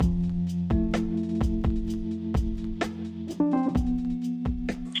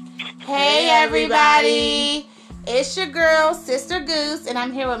everybody. It's your girl, Sister Goose, and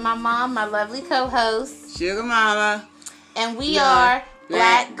I'm here with my mom, my lovely co-host, Sugar Mama. And we are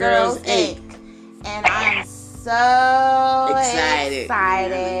Black Girls Inc. And I'm so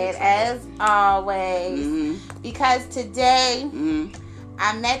excited as always, because today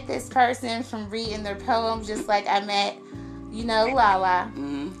I met this person from reading their poems, just like I met, Lala.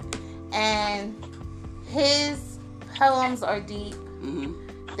 And his poems are deep.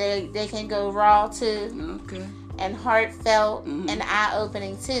 They can go raw too, and heartfelt, and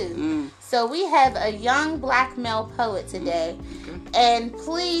eye-opening too. So we have a young black male poet today, and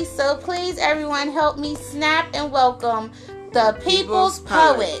please everyone, help me snap and welcome the People's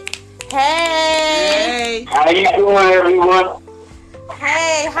Poet. Hey, how you doing, everyone?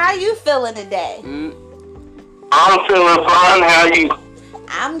 Hey, how you feeling today? I'm feeling fine. How you?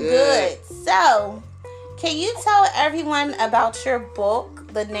 I'm good. So, can you tell everyone about your book,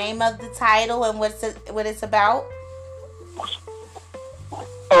 the name of the title, and what it's about?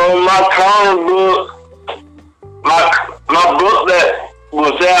 My current book, my book that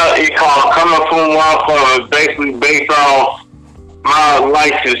was out, it's called Coming From One Farm. It's basically based off my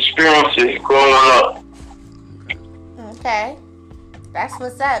life experiences growing up. Okay, that's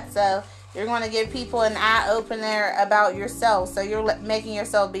what's up. So you're going to give people an eye opener about yourself. So you're making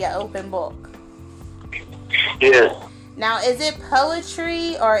yourself be an open book. Yes. Now, is it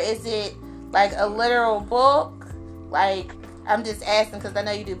poetry or is it like a literal book? Like, I'm just asking because I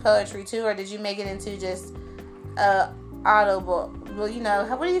know you do poetry too, or did you make it into just a auto book? Well,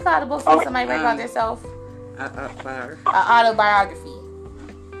 what do you call the book when somebody writes about themselves? An autobiography.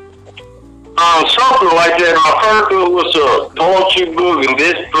 Something like that. My first book was a poetry book, and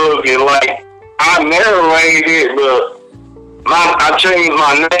this book is like I narrated it, but I changed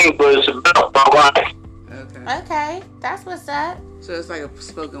my name, but it's about my life. Okay, that's what's up. So it's like a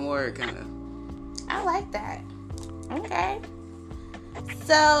spoken word kind of. I like that. Okay.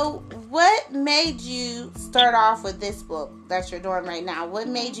 So, what made you start off with this book that you're doing right now? What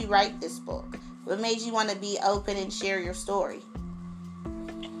made you write this book? What made you want to be open and share your story?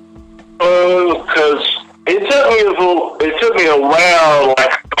 Because it took me a while,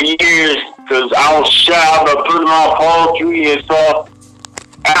 like years, because I was shy about putting my poetry and stuff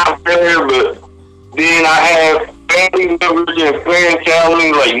out there, but then I had family members and friends tell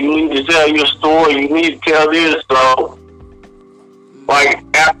me, like, you need to tell your story, you need to tell this. So, like,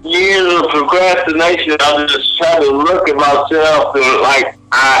 after years of procrastination, I just had to look at myself and, like,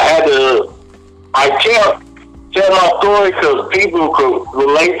 I had to, tell my story because people could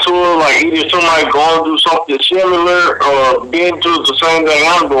relate to it, like either somebody going through something similar or being through the same thing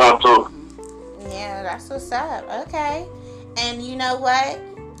I'm going through. Yeah, that's what's up. Okay. And you know what?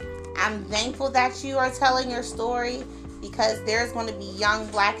 I'm thankful that you are telling your story because there's going to be young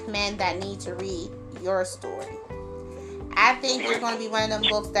black men that need to read your story. I think you're going to be one of them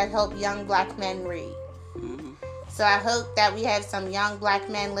books that help young black men read. So I hope that we have some young black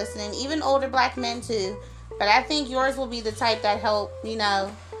men listening, even older black men too. But I think yours will be the type that help,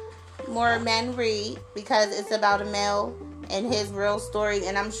 more men read because it's about a male and his real story.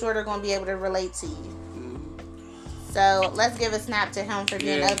 And I'm sure they're going to be able to relate to you. So let's give a snap to him for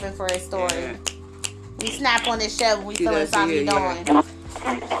being open for his story. Yeah. We snap on this show when we feeling something doing.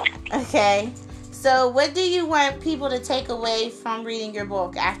 Okay. So what do you want people to take away from reading your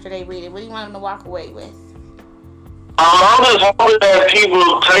book after they read it? What do you want them to walk away with? I'm just hoping that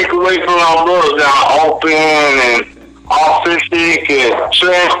people take away from our book that are open and authentic and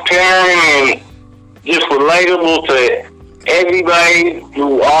transparent and just relatable to everybody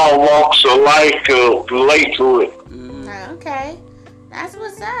who all walks of life to relate to it. Okay, that's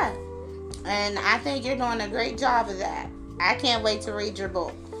what's up. And I think you're doing a great job of that. I can't wait to read your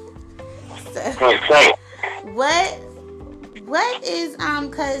book. So, what is,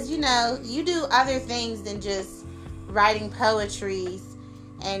 because, you do other things than just writing poetries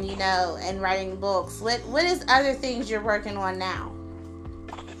and, and writing books. What is other things you're working on now?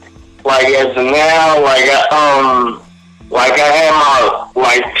 Like, as of now, I had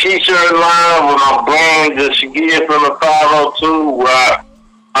my t-shirt line with my brand, the Shagia from the 502, where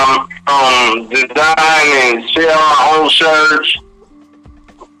I'm design and sell my own shirts.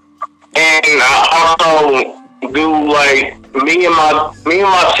 And I also do, me and my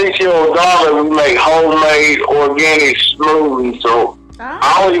 6-year-old daughter, we make homemade organic smoothies. So I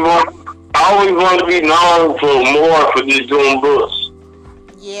always want to be known for just doing books.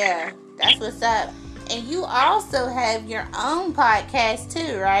 Yeah, that's what's up. And you also have your own podcast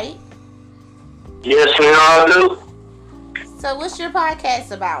too, right? Yes, ma'am, I do. So what's your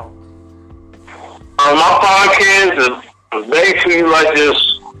podcast about? My podcast is basically like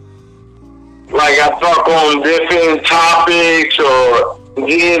this like I talk on different topics or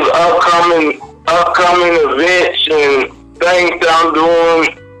give upcoming events and things that I'm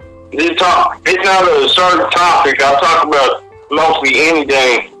doing. It's not a certain topic. I talk about mostly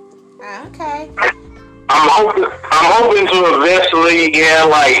anything. Okay. I'm hoping to eventually get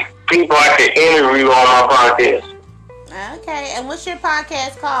like people I can interview on my podcast. Okay. And what's your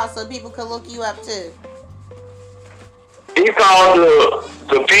podcast called so people can look you up too? It's called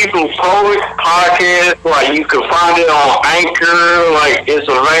the People's Poet Podcast. Like you can find it on Anchor. Like it's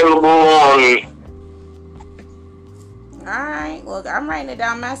available on. Alright, well, I'm writing it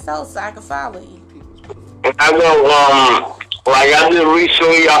down myself so I can follow you. I go, like I just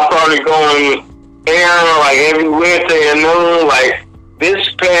recently, I started going air like every Wednesday at noon. Like this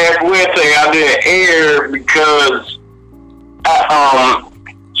past Wednesday, I didn't air because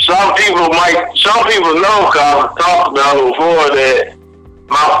some people know because I've talked about it before that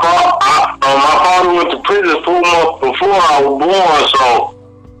my father went to prison 4 months before I was born. So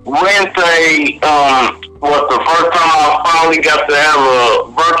Wednesday was the first time I finally got to have a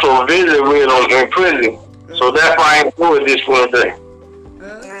virtual visit with him in prison. So that's why I ain't do it this Wednesday.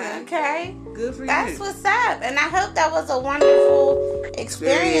 Okay. Good for you. That's what's up. And I hope that was a wonderful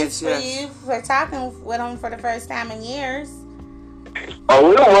experience for you for talking with him for the first time in years.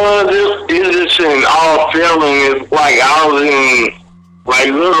 Oh, it was. It's just in all feeling. It's like I was in like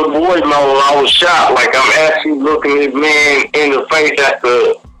little boy mode. I was shocked. Like I'm actually looking this man in the face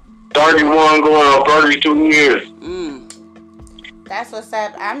after 31 going on 32 years. That's what's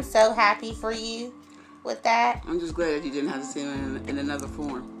up. I'm so happy for you with that. I'm just glad that you didn't have to see him in another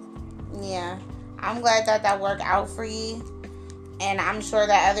form. Yeah. I'm glad that worked out for you. And I'm sure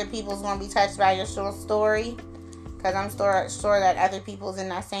that other people's going to be touched by your story. Because I'm sure that other people's in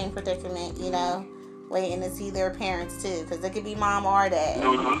that same predicament, you know, waiting to see their parents too. Because it could be mom or dad.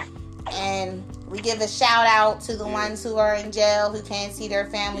 Mm-hmm. And we give a shout out to the ones who are in jail, who can't see their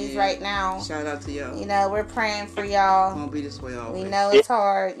families right now. Shout out to y'all. You know, we're praying for y'all. Won't be this way always. We know it's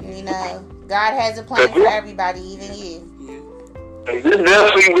hard. You know, God has a plan for everybody, even you. This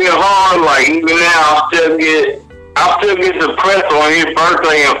definitely been hard. Like even now, I still get depressed on his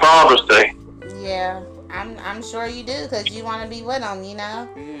birthday and Father's Day. Yeah, I'm sure you do because you want to be with him. You know,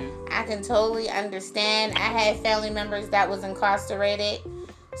 I can totally understand. I had family members that was incarcerated,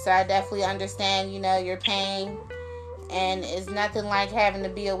 so I definitely understand. You know, your pain, and it's nothing like having to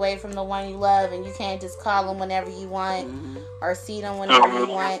be away from the one you love, and you can't just call them whenever you want or see them whenever you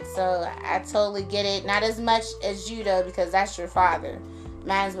want. So I totally get it. Not as much as you though, because that's your father.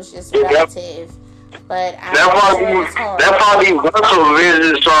 Mine was just relative. But that's why these virtual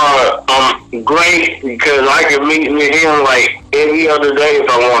visits are great because I can meet with him like every other day if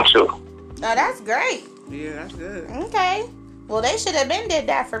I want to. Oh, that's great. Yeah, that's good. Okay. Well, they should have been did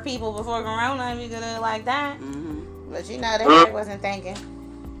that for people before Corona if you could have like that. But you know, they wasn't thinking.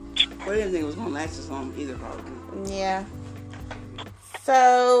 Well, they didn't think it was going to last as long either, probably. Yeah.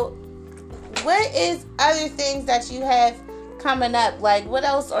 So, what is other things that you have coming up? Like, what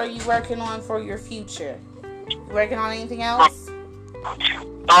else are you working on for your future? You working on anything else? Well,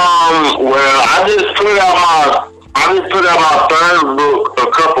 I just put out my third book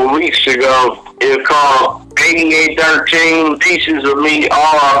a couple weeks ago. It's called 8813 Pieces of Me,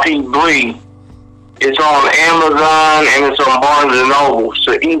 R.I.P. Bree. It's on Amazon and it's on Barnes and Noble. It's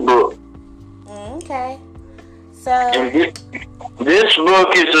an ebook. Okay. So and this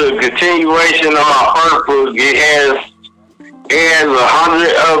book is a continuation of my first book. It has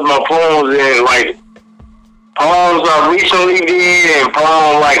 100 of my poems in, like poems I recently did and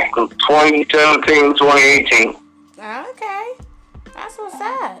poems like 2017, 2018. Okay. That's what's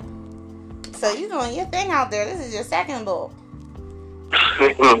up. So you doing your thing out there. This is your second book.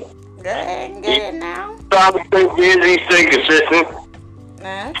 Go ahead and get it now. Trying to stay busy, stay consistent.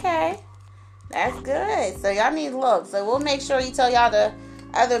 Okay. That's good. So y'all need to look. So we'll make sure you tell y'all the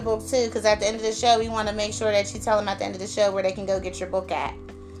other book too, because at the end of the show, we want to make sure that you tell them at the end of the show where they can go get your book at.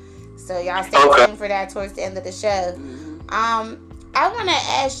 So y'all stay tuned for that towards the end of the show. I want to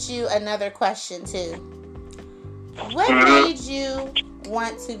ask you another question too. What made you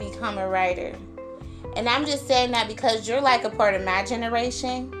want to become a writer? And I'm just saying that because you're like a part of my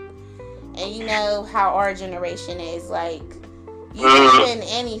generation. And you know how our generation is. Like, you could have been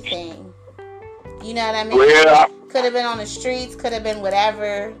anything. You know what I mean? Yeah. Could have been on the streets. Could have been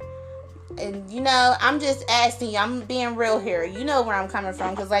whatever. And, you know, I'm just asking you. I'm being real here. You know where I'm coming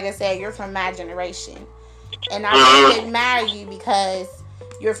from. Because, like I said, you're from my generation. And I really admire you because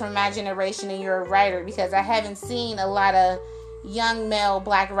you're from my generation and you're a writer. Because I haven't seen a lot of young male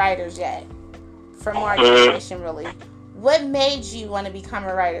black writers yet. From our generation, really. what made you want to become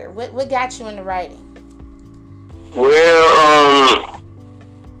a writer? What got you into writing? Well,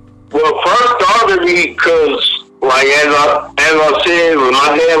 first started because, like, as I said, when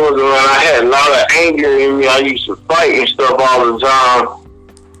my dad was around, I had a lot of anger in me. I used to fight and stuff all the time.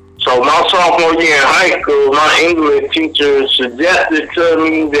 So my sophomore year in high school, my English teacher suggested to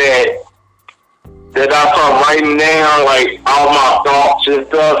me that I start writing down, like, all my thoughts and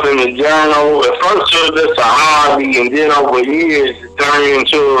stuff in the journal. At first it was just a hobby, and then over years it turned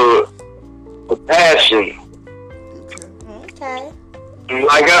into a passion. Okay.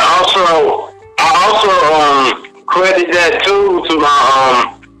 Like, I also credit that too to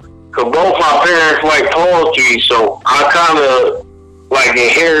my cause both my parents like poetry, so I kind of like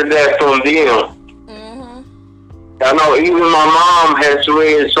inherited that from them. Mm-hmm. I know even my mom has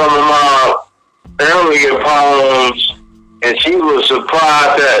read some of my earlier poems, and she was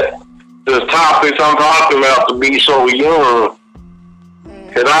surprised at the topics I'm talking about to be so young.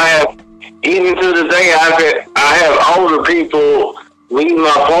 Cause I have, even to this day, I have older people read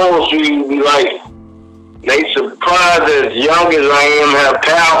my poetry, be like, they surprised as young as I am how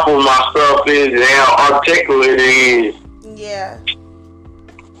powerful my stuff is and how articulate it is. Yeah.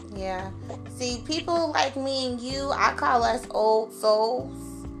 Yeah. See, people like me and you, I call us old souls.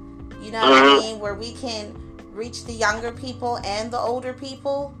 You know what I mean? Where we can reach the younger people and the older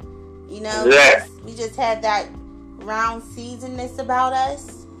people. You know, Yeah. we just had that round seasonness about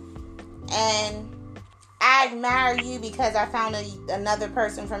us. And I admire you because I found another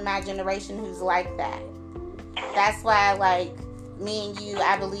person from my generation who's like that. That's why, like, me and you,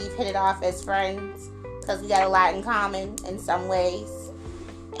 I believe, hit it off as friends because we got a lot in common in some ways.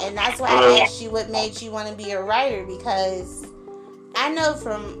 And that's why I asked you what made you want to be a writer, because I know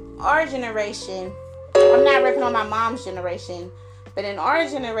from our generation, I'm not ripping on my mom's generation, but in our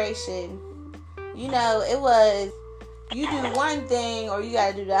generation, you know, it was you do one thing or you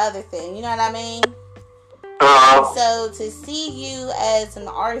got to do the other thing. You know what I mean? So to see you as an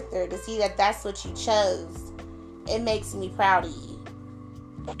author, to see that that's what you chose, it makes me proud of you.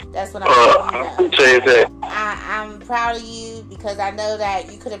 That's what I'm saying. You know. I'm proud of you because I know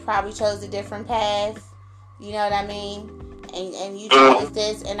that you could have probably chose a different path. You know what I mean? And you chose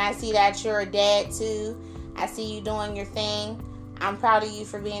this, and I see that you're a dad too. I see you doing your thing. I'm proud of you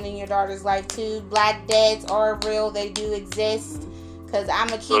for being in your daughter's life too. Black dads are real. They do exist. Because I'm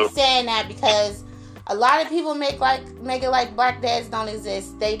going to keep saying that because a lot of people make it like black dads don't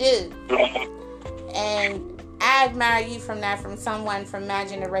exist. They do. And I admire you from that, from someone from my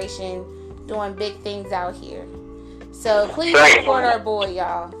generation doing big things out here. So please support our boy,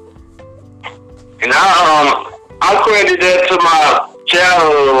 y'all. And I credit that to my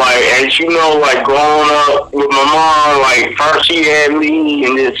childhood, like, as you know, like, growing up with my mom, like, first she had me,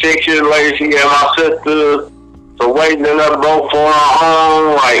 and then 6 years later she had my sister. So raising us both on our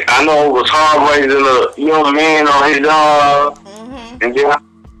own, like, I know it was hard raising a young man on his own. Mm-hmm.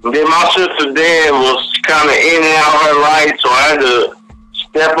 And then my sister's dad was kind of in and out of her life, so I had to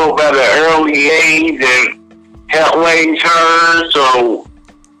step up at an early age and help raise her. So,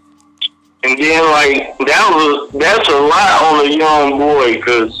 and then, like, that's a lot on a young boy,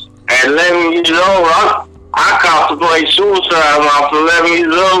 because at 11 years old, I contemplated suicide when I was 11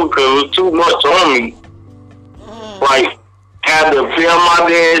 years old because it was too much on me. Like, had to fill my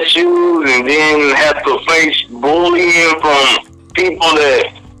dad's shoes and then have to face bullying from people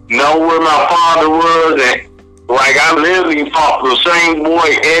that know where my father was. And, like, I literally fought the same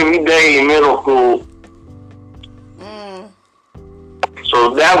boy every day in middle school.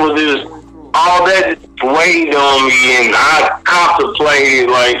 So that was just, all that weighed on me, and I contemplated,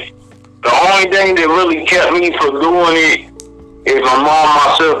 like, the only thing that really kept me from doing it is my mom,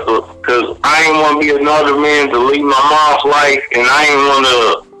 my sister, because I didn't want to be another man to lead my mom's life, and I didn't want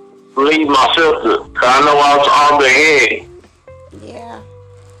to lead my sister, because I know I was all the head. Yeah.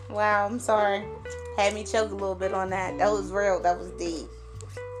 Wow, I'm sorry. Had me choke a little bit on that. That was real. That was deep.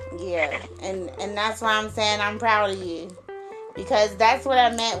 Yeah. And that's why I'm saying I'm proud of you. Because that's what I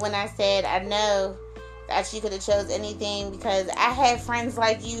meant when I said I know that you could have chose anything, because I had friends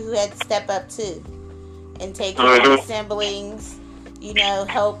like you who had to step up too and take care of their siblings, you know,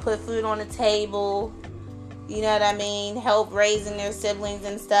 help put food on the table, you know what I mean, help raising their siblings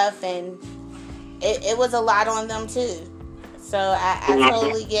and stuff, and it was a lot on them too. So I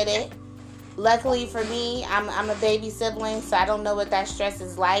totally get it. Luckily for me, I'm a baby sibling, so I don't know what that stress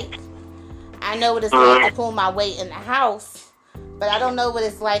is like. I know what it's like to pull my weight in the house, but I don't know what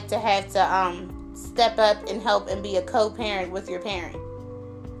it's like to have to step up and help and be a co-parent with your parent.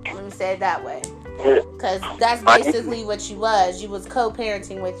 Let me say it that way. Because that's basically what you was. You was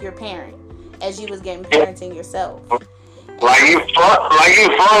co-parenting with your parent as you was getting parenting yourself. it's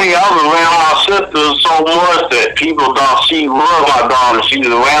funny. I was around my sister so much that people thought she was my daughter. She was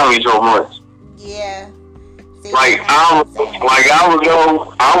around me so much. Yeah. See, I would go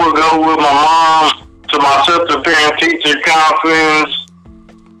with my mom to my sister parent teacher conference,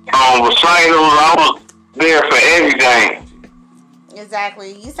 recitals. I was there for everything.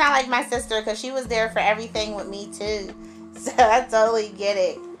 Exactly. You sound like my sister because she was there for everything with me too. So I totally get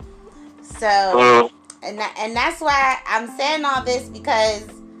it. So, and that's why I'm saying all this, because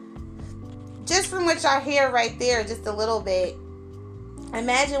just from what y'all hear right there, just a little bit,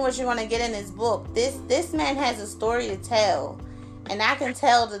 imagine what you're going to get in this book. This man has a story to tell, and I can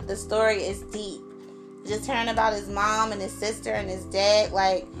tell that the story is deep. Just hearing about his mom and his sister and his dad,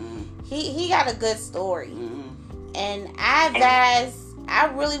 like, he got a good story. And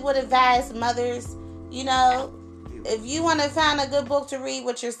I really would advise mothers, you know, if you want to find a good book to read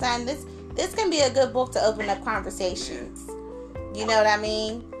with your son, this can be a good book to open up conversations. You know what I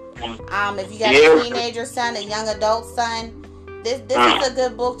mean? If you got a teenager son, a young adult son, this is a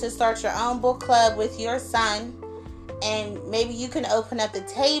good book to start your own book club with your son. And maybe you can open up the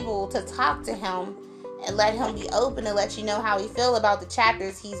table to talk to him and let him be open and let you know how he feel about the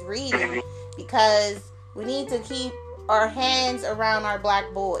chapters he's reading. Because we need to keep our hands around our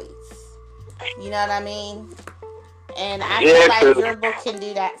black boys. You know what I mean? And I feel like your book can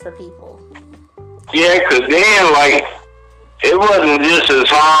do that for people. Yeah, because then, like, it wasn't just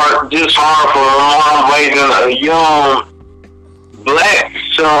hard for a mom raising a young black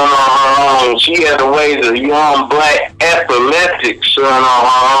son on her own. She had to raise a young black epileptic son on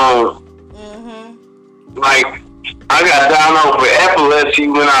her own. Like, I got diagnosed with epilepsy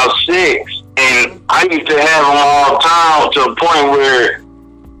when I was 6, and I used to have them all the time, to a point where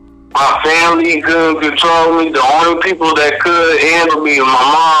my family couldn't control me. The only people that could handle me was my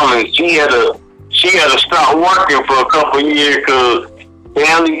mom, and she had to stop working for a couple of years because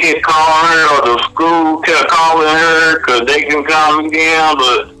family kept calling her, or the school kept calling her because they can calm me down.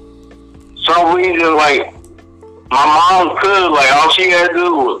 But some reason, like, my mom could, like, all she had to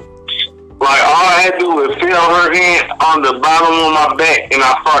do was, like, all I had to do was feel her hand on the bottom of my back, and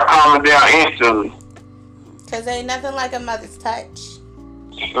I start calming down instantly. Because ain't nothing like a mother's touch.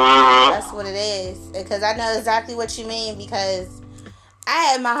 That's what it is. Because I know exactly what you mean, because I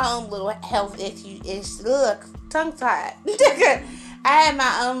had my own little health issues. Look, tongue tied. I had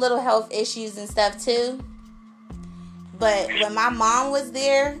my own little health issues and stuff too. But when my mom was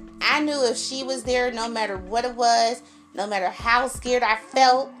there, I knew if she was there, no matter what it was, no matter how scared I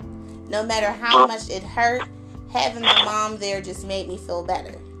felt, no matter how much it hurt, having my mom there just made me feel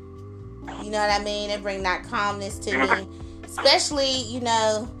better. You know what I mean? It bring that calmness to me. Especially, you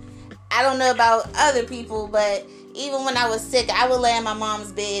know, I don't know about other people, but even when I was sick, I would lay in my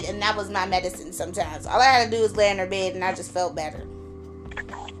mom's bed, and that was my medicine sometimes. All I had to do was lay in her bed, and I just felt better.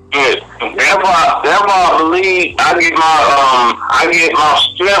 Yeah, that's why I believe I get my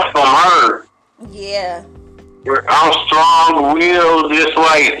strength from her. Yeah. I'm strong-willed just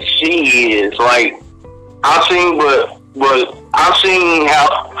like she is. Like, I seen how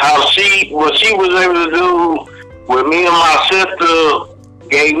what she was able to do with me and my sister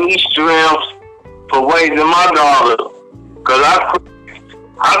gave me strength for raising my daughter. Cause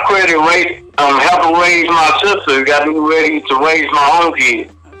I credit helping raise my sister, got me ready to raise my own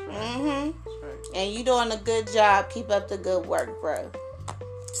kids. And you doing a good job. Keep up the good work, bro.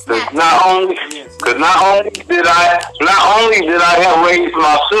 Cause not only did I help raise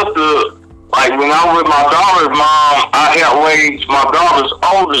my sister, like when I was with my daughter's mom, I helped raise my daughter's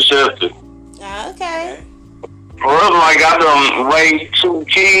older sister. Okay. Well, it's like I done raised 2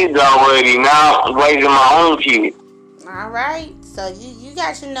 kids already. Now I'm raising my own kids. All right. So you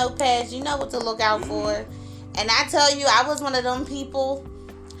got your notepads. You know what to look out for. And I tell you, I was one of them people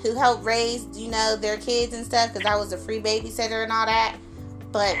who helped raise, you know, their kids and stuff, because I was a free babysitter and all that.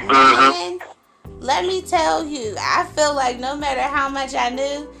 But man, let me tell you, I feel like no matter how much I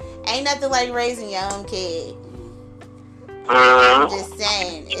knew, ain't nothing like raising your own kid. I'm just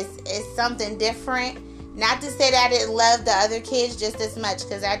saying, it's something different. Not to say that I didn't love the other kids just as much,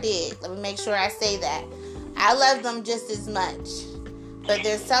 because I did. Let me make sure I say that. I love them just as much. But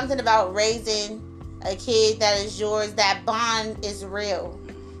there's something about raising a kid that is yours, that bond is real.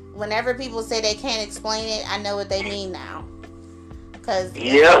 Whenever people say they can't explain it, I know what they mean now. Because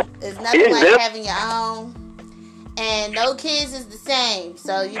it's nothing like having your own. And no kids is the same.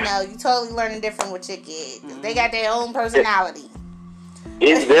 So, you know, you totally learning different with your kids. They got their own personality.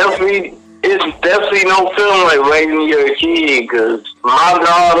 It's definitely no feeling like raising your kid. Because my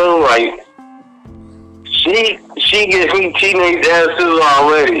daughter, like, she gets me teenage attitude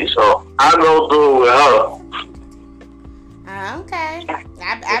already. So I go through it with her. Okay.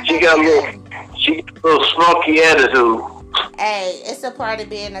 She got a little spunky attitude. Hey, it's a part of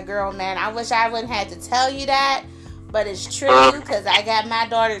being a girl, man. I wish I wouldn't have to tell you that, but it's true because I got my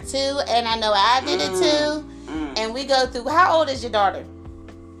daughter too, and I know I did it too. And we go through. How old is your daughter?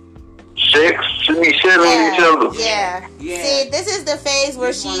 6. She'll be 7 in December. Yeah. See, this is the phase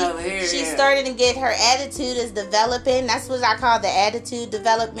where she's starting to get her attitude is developing. That's what I call the attitude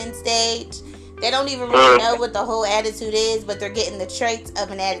development stage. They don't even really know what the whole attitude is, but they're getting the traits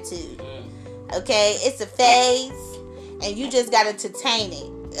of an attitude. Okay? It's a phase, and you just got to tame it.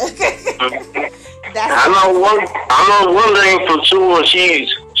 I know one thing for sure.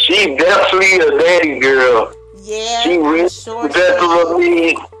 She's definitely a daddy girl. Yeah. She really protective of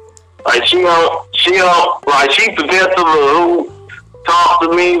me. Like she protective of who talk to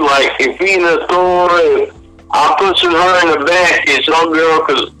me. Like if we in the store, I'm pushing her in the back, and some girl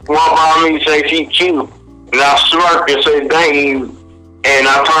could walk by me and say she cute, and I smirk and say thank you, and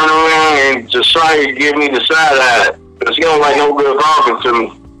I turn around and just try to give me the side eye. Cause she don't like no girl talking to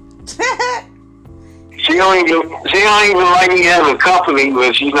me. She don't even like me having company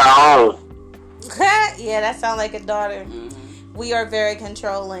when she's not home. Yeah, that sounds like a daughter. We are very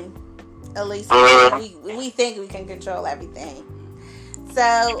controlling. At least we think we can control everything.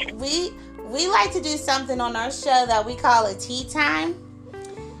 So we like to do something on our show that we call a tea time.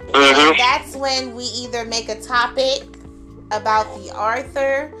 And that's when we either make a topic about the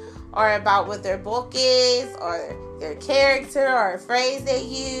author or about what their book is or their character or a phrase they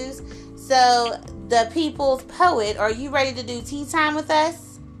use. So the people's poet, are you ready to do tea time with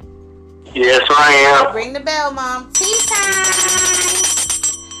us? Yes, I am. Ring the bell, Mom. Tea time!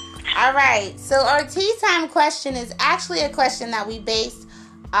 All right. So our tea time question is actually a question that we based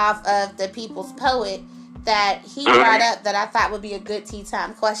off of the people's poet that he brought up that I thought would be a good tea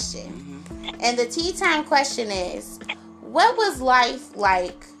time question. And the tea time question is, what was life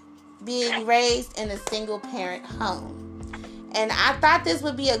like being raised in a single parent home? And I thought this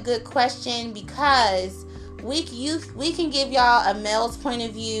would be a good question because we can give y'all a male's point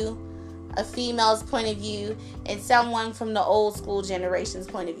of view, a female's point of view, and someone from the old school generation's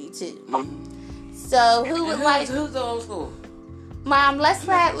point of view too. So who's the old school? Mom, let's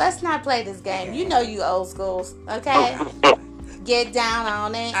not play this game. You know you old schools, okay? Get down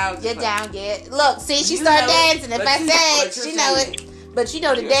on it. Look, see, she started dancing. If I said she know it, but you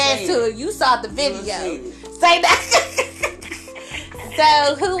know the dance to it. You saw the video. Say that.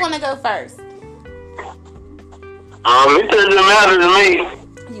 So who want to go first? It doesn't matter to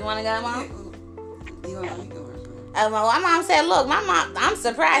me. You want to go, Mom? My mom said, look, I'm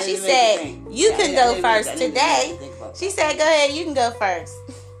surprised. She said, you can go first today. She said, go ahead, you can go first.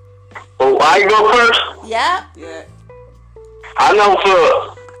 Oh, I go first? Yep. Yeah. I know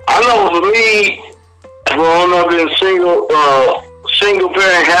for me, growing up in single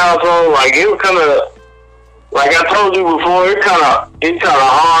parent household, like it was kind of, like I told you before, it kind of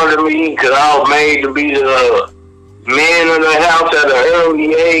hard to me because I was made to be the man of the house at an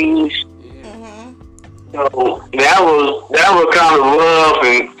early age. So that was kind of rough,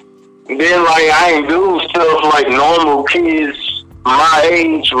 and then like I ain't do stuff like normal kids my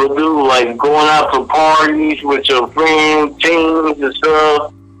age would do, like going out to parties with your friends, teams and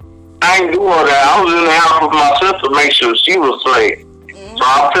stuff. I ain't do all that. I was in the house with my sister to make sure she was safe. So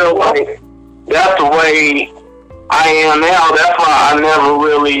I felt like that's the way I am now. That's why I never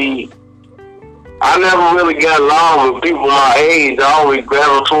really got along with people my age. I always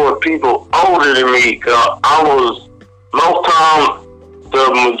gravitated toward people older than me, because I was, most times, the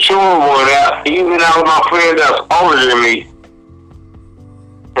mature one, even out of my friends that's older than me.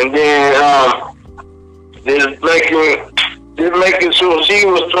 And then, just making sure she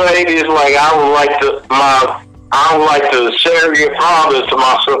was straight is like, I was like the surrogate father to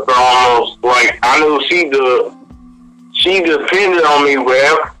my sister almost. Like, I knew she depended on me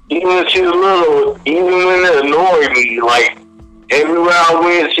wherever. Even when she was little, even when it annoyed me, like, everywhere I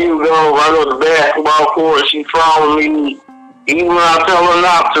went, she would go right on the basketball court, she followed me. Even when I tell her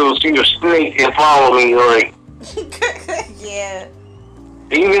not to, she would sneak and follow me, like. Yeah.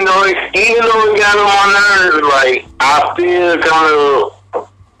 Even though it got on my nerves, like, I still kind of,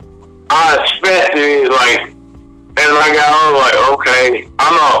 I expected it, like, and I got her, like, okay,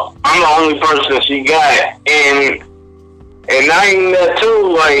 I'm the only person she got, and not even that too,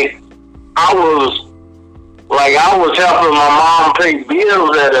 like, I was helping my mom pay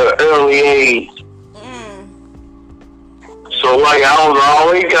bills at an early age. So, like, I was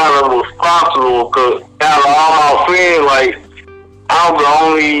always kind of responsible, because out of all my friends, like, I was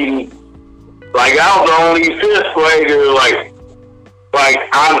the only fifth grader, like, like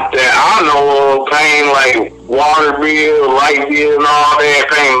I know of paying like water bill, light bill, and all that,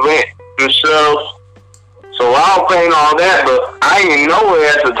 paying rent and stuff. So I was paying all that, but I didn't know it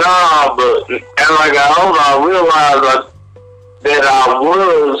at the time. But as I got older, I realized that I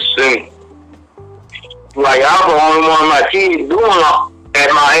was, and like I was the only one of my kids at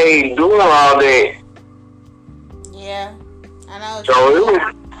my age doing all that. Yeah, I know. So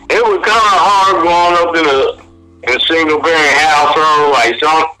it was kind of hard growing up in a single parent household.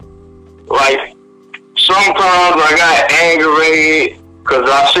 Like sometimes I got aggravated because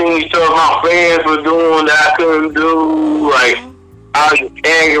I seen stuff my friends were doing that I couldn't do. Like I was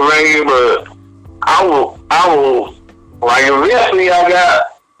aggravated, but I will. Like eventually I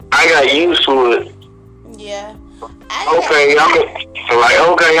got used to it. Yeah. Okay, I'm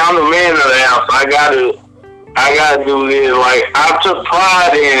the man of the house. I gotta do this. Like I took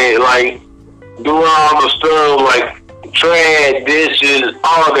pride in it, like doing all the stuff, like trash, dishes,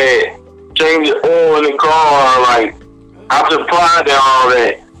 all that, changing oil in the car. Like I took pride in all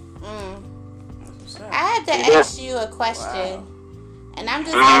that. I have to ask you a question. And I'm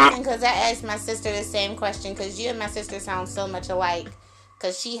just asking because I asked my sister the same question because you and my sister sound so much alike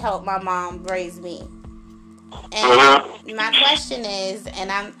because she helped my mom raise me. And my question is,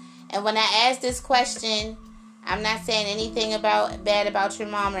 and when I ask this question, I'm not saying anything bad about your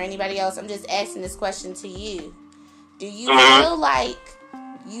mom or anybody else. I'm just asking this question to you. Do you feel like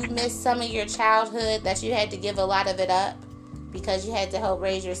you missed some of your childhood, that you had to give a lot of it up because you had to help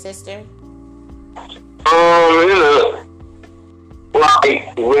raise your sister?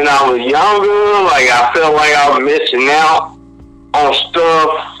 Like when I was younger, like I felt like I was missing out on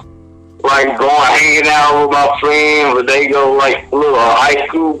stuff, like going hanging out with my friends, but they go like little high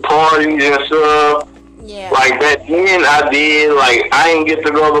school parties and stuff. Yeah. Like back then I did, like I didn't get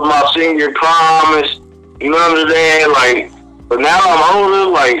to go to my senior prom and none of that, like, but now I'm older,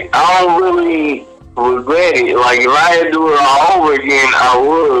 like I don't really regret it. Like if I had to do it all over again, I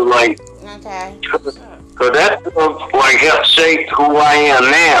would, like. Okay. Cause that like helped shape who I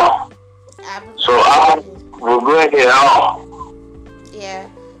am now. So I don't regret it at all. Yeah,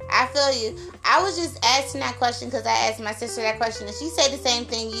 I feel you. I was just asking that question because I asked my sister that question, and she said the same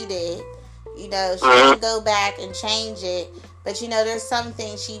thing you did. You know, she didn't go back and change it, but you know, there's some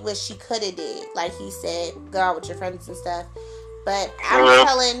things she wish she could have did, like he said, go out with your friends and stuff. But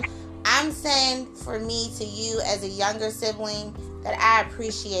I'm saying for me to you as a younger sibling that I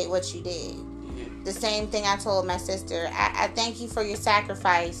appreciate what you did. The same thing I told my sister. I thank you for your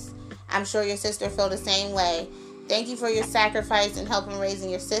sacrifice. I'm sure your sister felt the same way. Thank you for your sacrifice in helping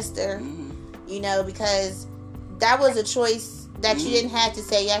raising your sister. You know, because that was a choice that you didn't have to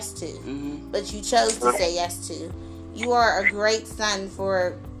say yes to. But you chose to say yes to. You are a great son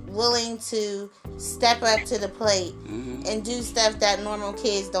for willing to step up to the plate and do stuff that normal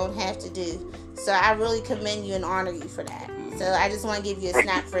kids don't have to do. So I really commend you and honor you for that. So I just want to give you a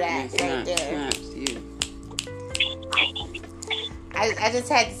snap for that right there. I just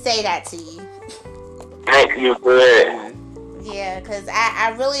had to say that to you. Thank you for that. Yeah, because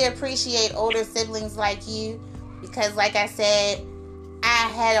I really appreciate older siblings like you. Because like I said, I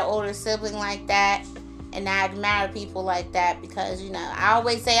had an older sibling like that. And I admire people like that because, you know, I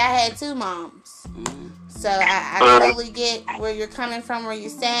always say I had two moms. So I totally get where you're coming from, where you're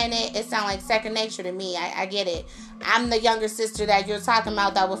saying it. It sounds like second nature to me. I get it. I'm the younger sister that you're talking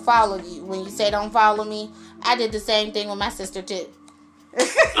about that will follow you. When you say don't follow me, I did the same thing with my sister too.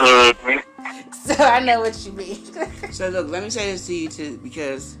 So I know what you mean. So look, let me say this to you too,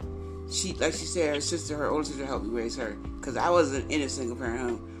 because she, like she said, her older sister helped me raise her. Because I wasn't in a single parent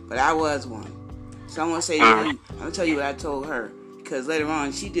home, but I was one. So I'm gonna say to you, I'm gonna tell you what I told her, because later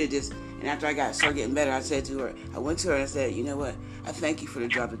on she did this, and after I started getting better, I said to her, I went to her and I said, you know what? I thank you for the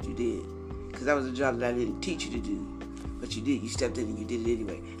job that you did, because that was a job that I didn't teach you to do, but you did. You stepped in and you did it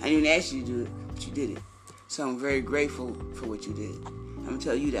anyway. I didn't even ask you to do it, but you did it. So I'm very grateful for what you did. I'm gonna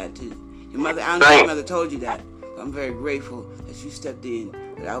tell you that too. Your mother, I don't know if your mother told you that, but I'm very grateful that you stepped in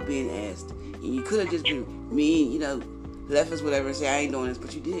without being asked. And you could have just been mean, you know, left us whatever and say I ain't doing this,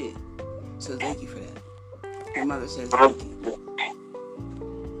 but you did. So thank you for that. Your mother says thank you.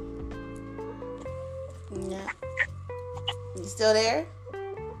 Yeah. You still there?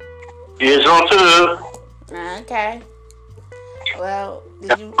 Yes, I'm too. Okay. Well,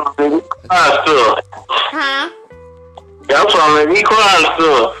 did you? Huh? I'm trying to make me cry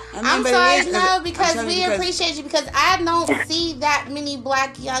stuff. I'm sorry, no, because we appreciate you, because I don't see that many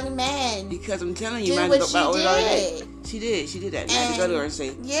black young men. Because I'm telling you, do what she did. She did that. And I had to go to her and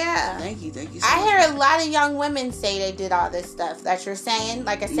say, yeah. Thank you so I much. hear a lot of young women say they did all this stuff that you're saying.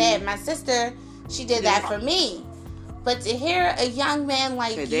 Like I said, my sister, she did that for me. But to hear a young man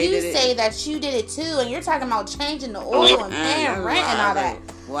like So you they did it. say that you did it too, and you're talking about changing the oil and paying rent and all that.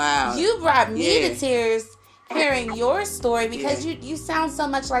 Wow. You brought me Yeah. to tears hearing your story because Yeah. you sound so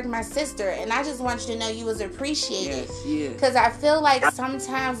much like my sister, and I just want you to know you was appreciated. Yes, yeah. Because I feel like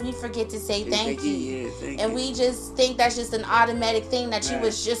sometimes we forget to say thank you. Yeah, thank And you. we just think that's just an automatic thing that you Right.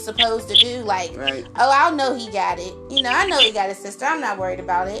 was just supposed to do. Like, Right. oh, I'll know he got it. You know, I know he got a sister. I'm not worried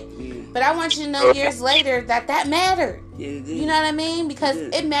about it. Yeah. But I want you to know years later that mattered. Yeah, it did. You know what I mean? Because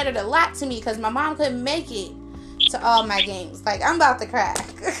It it mattered a lot to me because my mom couldn't make it to all my games. Like, I'm about to cry.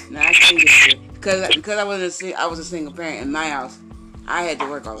 Now I think it's because I was a single parent in my house. I had to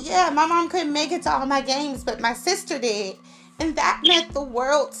work all the time. Yeah, my mom couldn't make it to all my games, but my sister did. And that meant the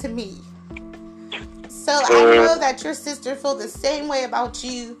world to me. So I know that your sister feel the same way about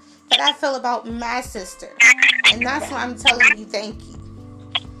you that I feel about my sister. And that's why I'm telling you thank you.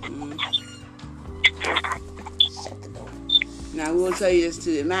 Shut the door. Now I will tell you this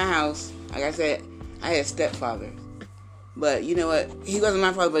too. In my house, like I said, I had a stepfather. But you know what? He wasn't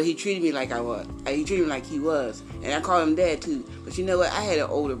my father, but he treated me like I was. He treated me like he was. And I called him dad too. But you know what? I had an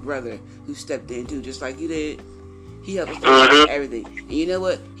older brother who stepped in too, just like you did. He helped us with everything. And you know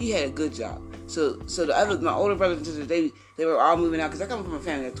what? He had a good job. So my older brothers and sisters, they were all moving out because I come from a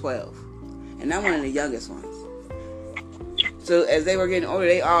family of 12. And I'm one of the youngest ones. So as they were getting older,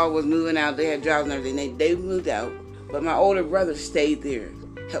 they all was moving out. They had jobs and everything. They moved out. But my older brother stayed there.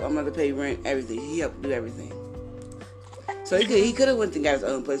 Helped my mother pay rent, everything. He helped do everything. So he could have went and got his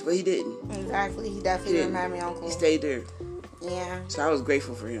own place, but he didn't. Exactly. He definitely reminded me of Uncle. He stayed there. Yeah. So I was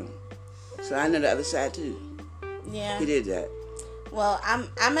grateful for him. So I know the other side too. Yeah. He did that. Well, I'm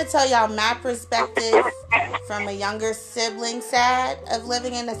gonna tell y'all my perspective from a younger sibling side of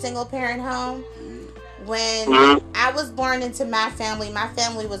living in a single parent home. When I was born into my family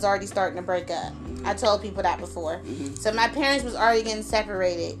was already starting to break up. I told people that before. So my parents was already getting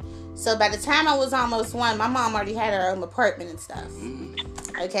separated. So by the time I was almost 1, my mom already had her own apartment and stuff.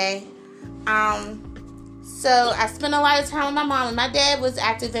 Okay? So I spent a lot of time with my mom, and my dad was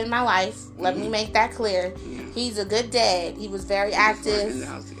active in my life. Let me make that clear. He's a good dad. He was very active. In the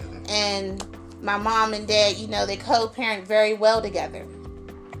house together. And my mom and dad, they co-parent very well together.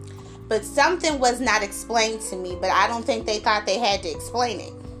 But something was not explained to me, but I don't think they thought they had to explain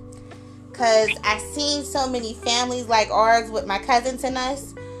it. Because I seen so many families like ours with my cousins and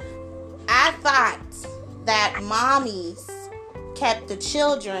us. I thought that mommies kept the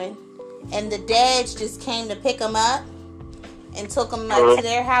children and the dads just came to pick them up and took them up to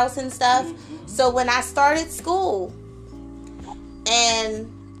their house and stuff. So when I started school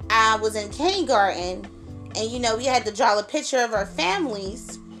and I was in kindergarten and, we had to draw a picture of our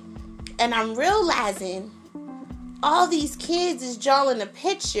families, and I'm realizing all these kids is drawing a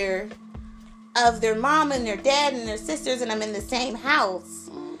picture of their mom and their dad and their sisters, and I'm in the same house.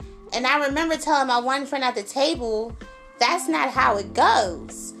 And I remember telling my one friend at the table, that's not how it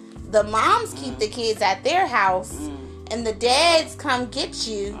goes. The moms keep the kids at their house, and the dads come get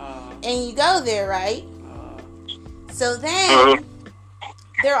you, and you go there, right? So then,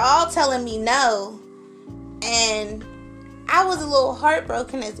 they're all telling me no, and I was a little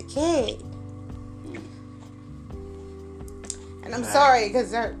heartbroken as a kid. And I'm sorry,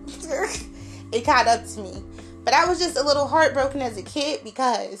 because it caught up to me. But I was just a little heartbroken as a kid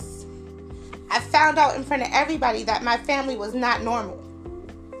because I found out in front of everybody that my family was not normal.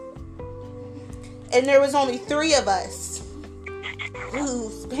 And there was only 3 of us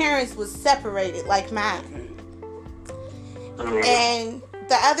whose parents was separated like mine. And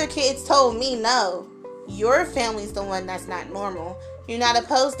the other kids told me, no, your family's the one that's not normal. You're not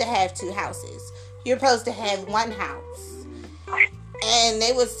supposed to have 2 houses. You're supposed to have 1 house. And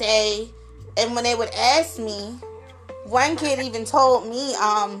they would say, and when they would ask me, one kid even told me,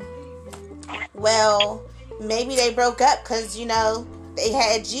 well, maybe they broke up because, they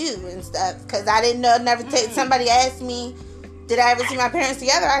had you and stuff. Because I didn't know, somebody asked me, did I ever see my parents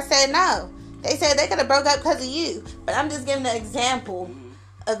together? I said no. They said they could have broke up because of you. But I'm just giving an example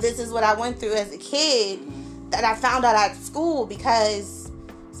of this is what I went through as a kid that I found out at school, because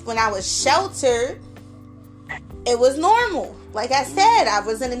when I was sheltered, it was normal. Like I said, I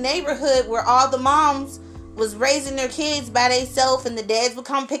was in a neighborhood where all the moms was raising their kids by themselves, and the dads would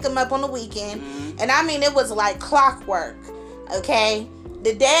come pick them up on the weekend. And I mean, it was like clockwork, okay?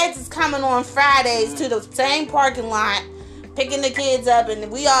 The dads is coming on Fridays to the same parking lot, picking the kids up,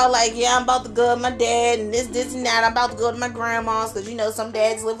 and we all like, yeah, I'm about to go with my dad, and this, and that. I'm about to go to my grandma's, because, some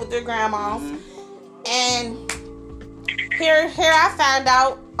dads live with their grandmas. And here I found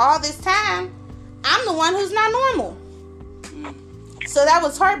out all this time, I'm the one who's not normal. So that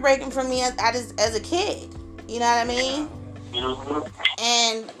was heartbreaking for me as a kid, You know what I mean? Mhm.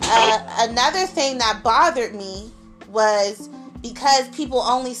 And another thing that bothered me was because people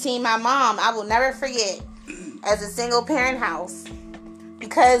only seen my mom. I will never forget, as a single parent house,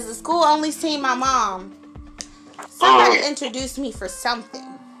 because the school only seen my mom, somebody introduced me for something.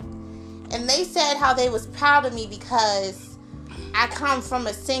 And they said how they was proud of me because I come from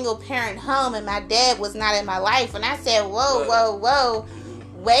a single parent home and my dad was not in my life. And I said, whoa,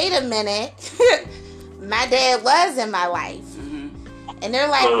 wait a minute. My dad was in my life. And they're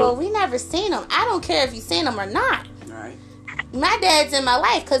like, well, we never seen him. I don't care if you seen him or not. Right. My dad's in my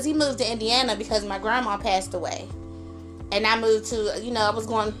life because he moved to Indiana because my grandma passed away. And I moved to, I was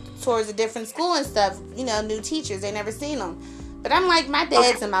going towards a different school and stuff, new teachers. They never seen him. But I'm like, my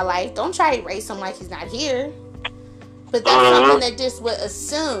dad's in my life. Don't try to erase him like he's not here. But that's something that just would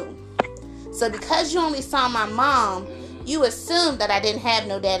assume. So because you only saw my mom, you assumed that I didn't have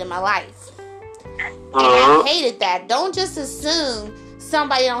no dad in my life. And I hated that. Don't just assume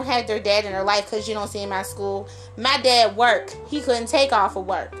somebody don't have their dad in their life because you don't see him at school. My dad worked. He couldn't take off of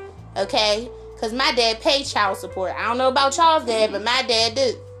work. Okay? Because my dad paid child support. I don't know about y'all's dad, but my dad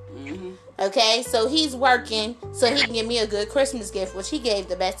do. Okay? So he's working so he can give me a good Christmas gift, which he gave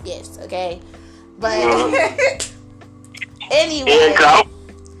the best gifts. Okay? But anyway. Yeah,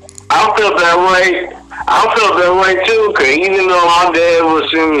 I felt that way. I felt that way too, because even though my dad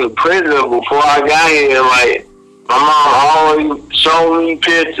was in prison before I got here, like, my mom always showed me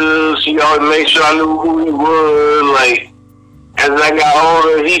pictures. She always made sure I knew who he was. Like, as I got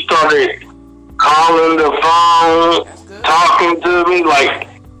older, he started calling the phone, talking to me. Like,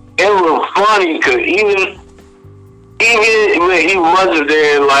 it was funny, because even when he wasn't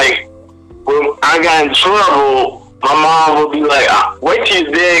there, like, when I got in trouble, my mom would be like, wait till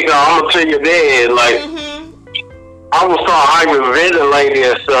your dad come, I'm going to tell your dad. Like, I would start hyperventilating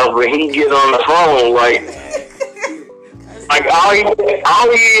and stuff when he get on the phone. Like all he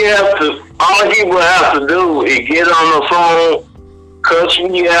would have to do is get on the phone, cuss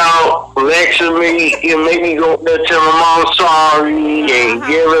me out, lecture me, and make me go there tell my mom sorry and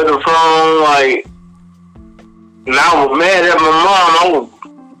give her the phone. Like, and I was mad at my mom. I was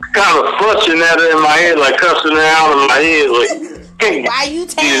kind of fussing at her in my head, like cussing her out in my head, like, why you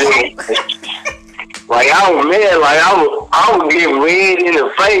telling? Like, I was mad, like, I would get red in the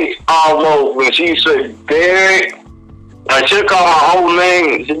face almost when she said, Derek. Like, she'd call my whole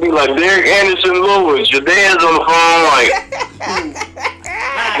name. She'd be like, Derek Anderson Lewis, your dad's on the phone,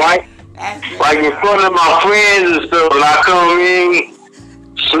 like in front of my friends and stuff, and I come in,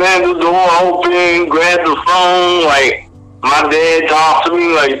 slam the door open, grab the phone, like, my dad talks to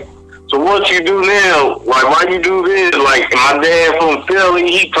me, like, so what you do now? Like, why you do this? Like, my dad from Philly,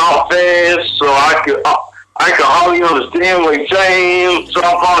 he talk fast, so I could hardly understand what he's saying. So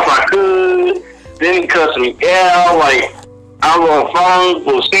I thought I could. Then he cussed me out. Like, I was on the phone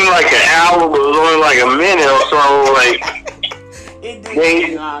for it seemed like an hour, but it was only like a minute or so. Like,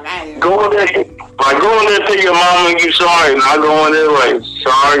 go in there, tell your mom you sorry, and I go in there like,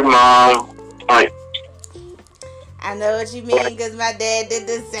 sorry, mom. Like, I know what you mean because my dad did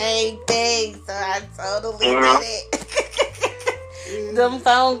the same thing, so I totally get it. Them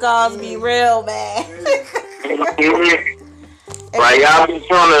phone calls be real bad. Like, I'll be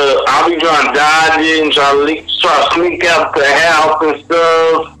trying to dodge it and try to sneak out the house and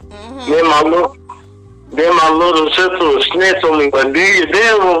stuff. Then my little sister would snitch on me, but then your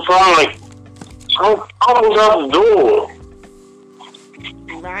dad was phone like, I'm almost out the door.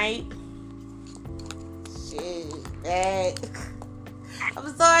 Right? Shit. Dad. I'm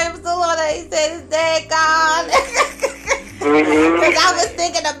sorry, I'm still on that. He said his dad gone. Because I was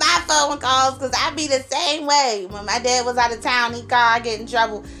thinking of my phone calls, because I be the same way. When my dad was out of town, he called, I get in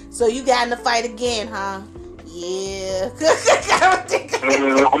trouble. So you got in the fight again, huh? Yeah.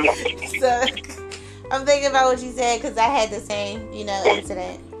 So I'm thinking about what you said, because I had the same,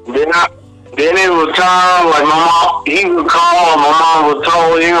 incident. Then it was time, like, my mom, he would call, my mom would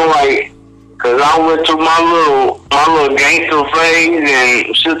tell him, like, cause I went through my little gangster phase,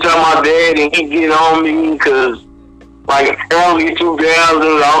 and she'll tell my dad, and he get on me, cause like early 2000s,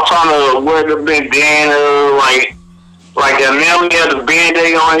 I was trying to wear the bandana, like a Nelly had a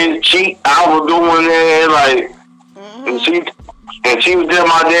band-aid on his cheek. I was doing that, like, and she would tell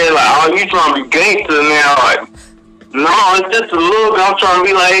my dad, like, oh, you trying to be gangster now? Like, no, it's just a look. I'm trying to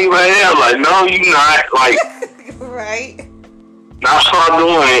be like Abraham. Like, no, you not. Like, right. I started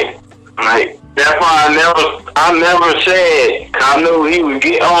doing it. Like, that's why I never said, cause I knew he would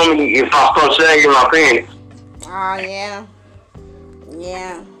get on me if I start sagging my pants. Oh, yeah.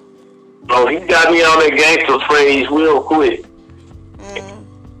 Yeah. So he got me on that gangster phrase real quick.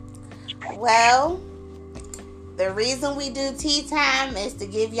 Well, the reason we do tea time is to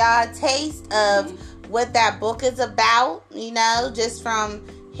give y'all a taste of what that book is about, you know, just from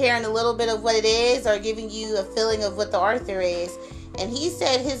hearing a little bit of what it is or giving you a feeling of what the author is. And he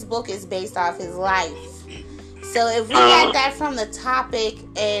said his book is based off his life. So if we had that from the topic,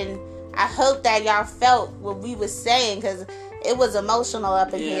 and I hope that y'all felt what we was saying, because it was emotional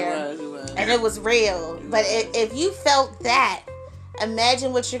up in here. It was. And it was real. But if you felt that,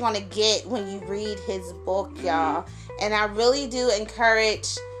 imagine what you're going to get when you read his book, y'all. And I really do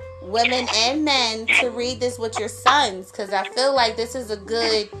encourage women and men to read this with your sons, because I feel like this is a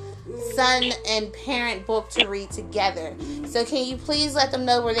good son and parent book to read together. So can you please let them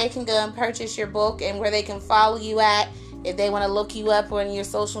know where they can go and purchase your book and where they can follow you at if they want to look you up on your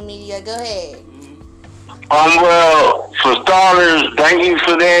social media? Go ahead. Well, for starters, thank you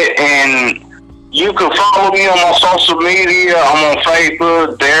for that. And you can follow me on my social media. I'm on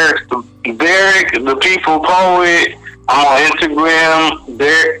Facebook, Derek, the People Poet. I'm on Instagram,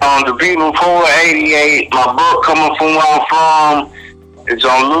 Derek, the People Poet 88. My book coming from where I'm from. It's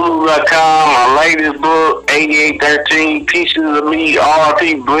on Lulu.com. My latest book, 8813 Pieces of Me,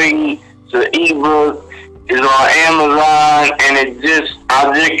 R.P. Bree. It's an ebook. It's on Amazon, and I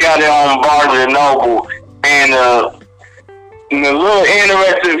just got it on Barnes and Noble. And a little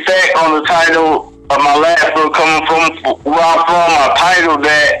interesting fact on the title of my last book, coming from where I'm from, I titled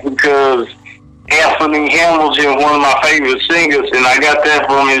that because Anthony Hamilton, one of my favorite singers, and I got that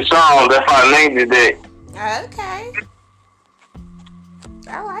from his song. That's why I named it that. Okay.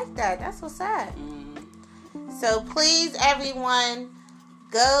 I like that. That's what's up. So please, everyone,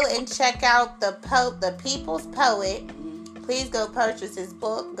 go and check out the People's Poet. Please go purchase his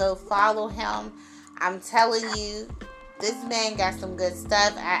book. Go follow him. I'm telling you, this man got some good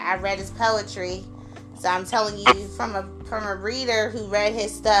stuff. I read his poetry, so I'm telling you, from a reader who read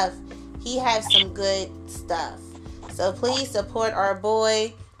his stuff, he has some good stuff. So please support our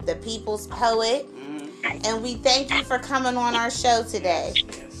boy, the People's Poet, and we thank you for coming on our show today.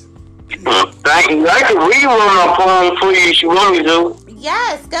 Thank you. I can read one of my poems for you if you want me to.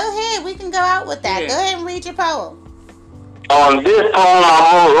 Yes, go ahead. We can go out with that. Yeah. Go ahead and read your poem. On this poem I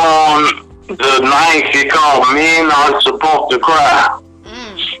wrote on the 9th, it's called Men Aren't Supposed to Cry.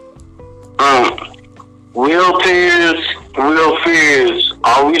 Real tears, real fears.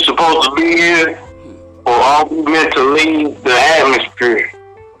 Are we supposed to be here, or are we meant to leave the atmosphere?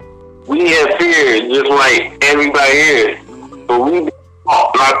 We have fear just like everybody here, but we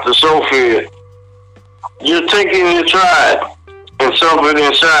ought not to show fear. You're taking your stride and something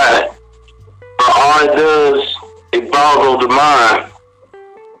inside, but all it does, it boggles the mind.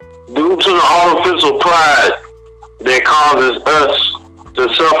 Due to the artificial pride that causes us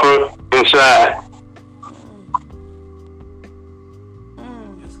to suffer inside.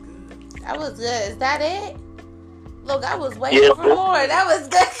 That was good. Is that it? Look, I was waiting for more. That was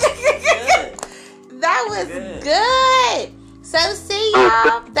good. That was good. So see,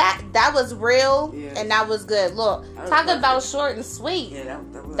 y'all, that was real, and that was good. Look, talk about short and sweet. Yeah,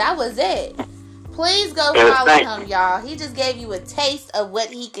 that was it. Please go follow him, y'all. He just gave you a taste of what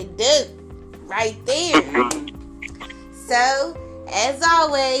he can do right there. So, as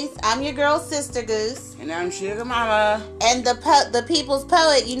always, I'm your girl, Sister Goose. And I'm Sugar Mama. And the People's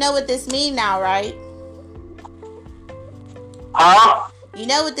Poet. You know what this means now, right? Huh? You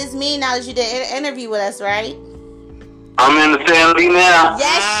know what this means now that you did an interview with us, right? I'm in the family now.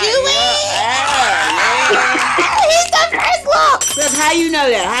 Yes, you is. He's the first look. Cause how you know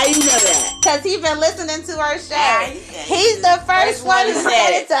that? How you know that? Because he's been listening to our show. He's the first one who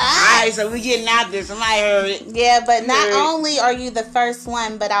said it to us. Alright, so we getting out there. Somebody heard it. Yeah, but not only are you the first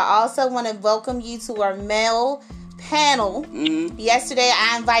one, but I also want to welcome you to our male panel. Yesterday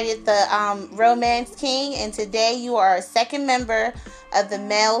I invited the Romance King, and today you are a second member of the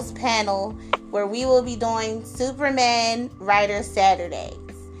males panel, where we will be doing Superman Writer Saturdays.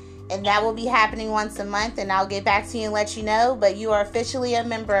 And that will be happening once a month, and I'll get back to you and let you know. But you are officially a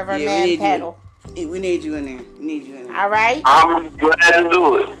member of our man panel. We need you in there. All right? I'm glad to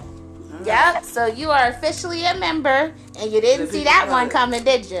do it. Yep. So you are officially a member, and you didn't see that one coming,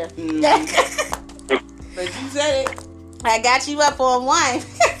 did you? But you said it. I got you up on one.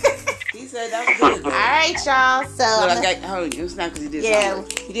 He said that was good. All right, y'all. So Look, hold on, it's not because he did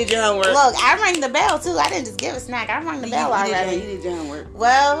homework. He did your homework. Look, I rang the bell too. I didn't just give a snack. I rang the bell already. You did your homework.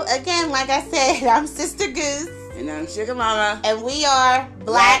 Well, again, like I said, I'm Sister Goose. And I'm Sugar Mama. And we are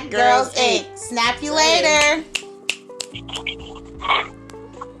Black Girls Inc. Snap you later.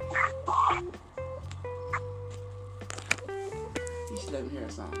 You should let me hear a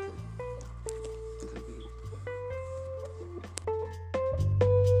song.